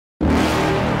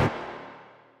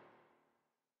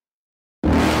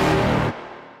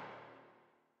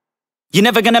You're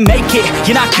never gonna make it,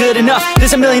 you're not good enough.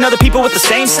 There's a million other people with the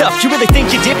same stuff. You really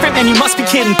think you're different? Man, you must be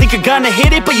kidding. Think you're gonna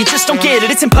hit it, but you just don't get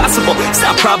it. It's impossible, it's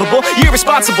not probable, you're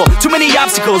irresponsible. Too many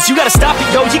obstacles, you gotta stop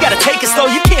it, yo. You gotta take it slow,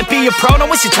 you can't be a pro.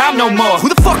 Don't waste your time no more. Who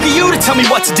the fuck are you to tell me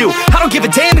what to do? I don't give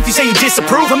a damn if you say you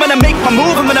disapprove. I'm gonna make my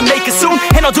move, I'm gonna make it soon.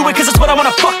 And I'll do it cause it's what I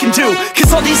wanna fucking do.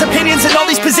 Cause all these opinions and all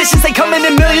these positions, they come in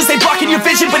millions, they blocking your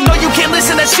vision. But no, you can't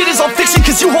listen, that shit is all fiction.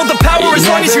 Cause you hold the power as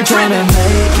long as you're dreaming.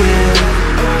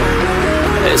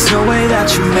 There's no way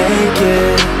that you make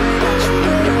it.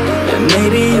 And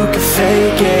maybe you can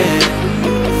fake it,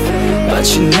 but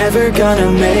you're never gonna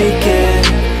make it.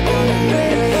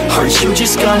 Aren't you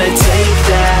just gonna take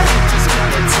that?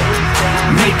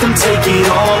 Make them take it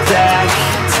all back.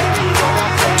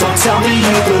 Don't tell me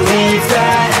you believe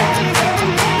that.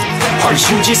 Aren't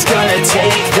you just gonna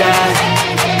take that?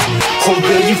 Or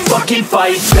will you fucking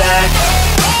fight back?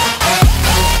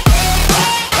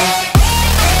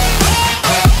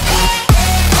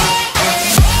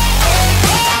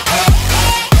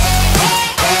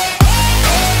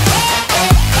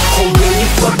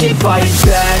 Fight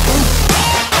back.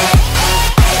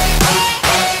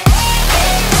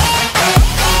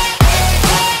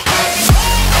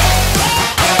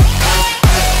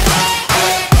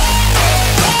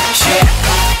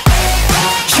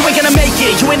 You ain't gonna make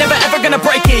it, you ain't never ever gonna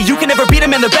break it. You can never beat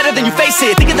them and they're better than you face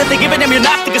it. Thinking that they give a damn, you're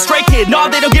not, think a straight kid. No,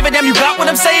 they don't give a damn, you got what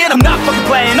I'm saying? I'm not fucking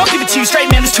playing, I'll give it to you straight,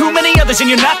 man. There's too many others and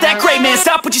you're not that great, man.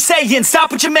 Stop what you're saying, stop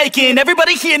what you're making.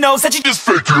 Everybody here knows that you just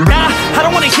faking. Nah, I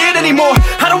don't wanna hear it anymore,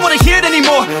 I don't wanna hear it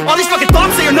anymore. All these fucking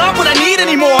thoughts, they are not what I need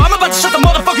anymore. I'm about to shut the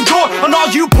motherfucking door on all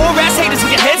you poor ass haters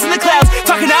with your heads in the clouds,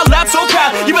 talking out loud so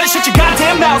proud. You better shut your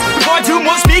goddamn mouth before I do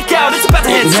more speak out. It's about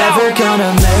to head south. You're never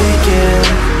gonna make it.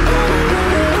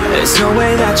 There's no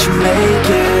way that you make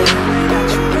it.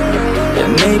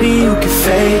 And maybe you can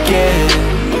fake it,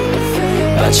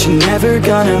 but you're never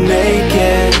gonna make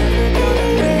it.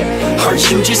 Aren't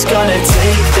you just gonna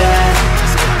take that?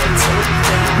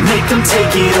 Make them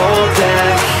take it all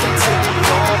back.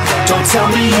 Don't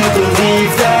tell me you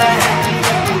believe that.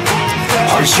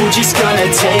 Aren't you just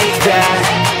gonna take that?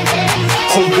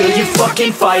 Or will you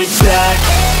fucking fight back?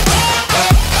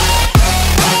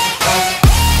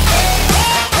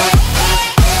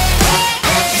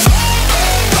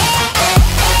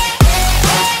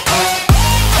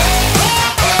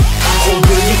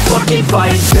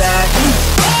 Fight back.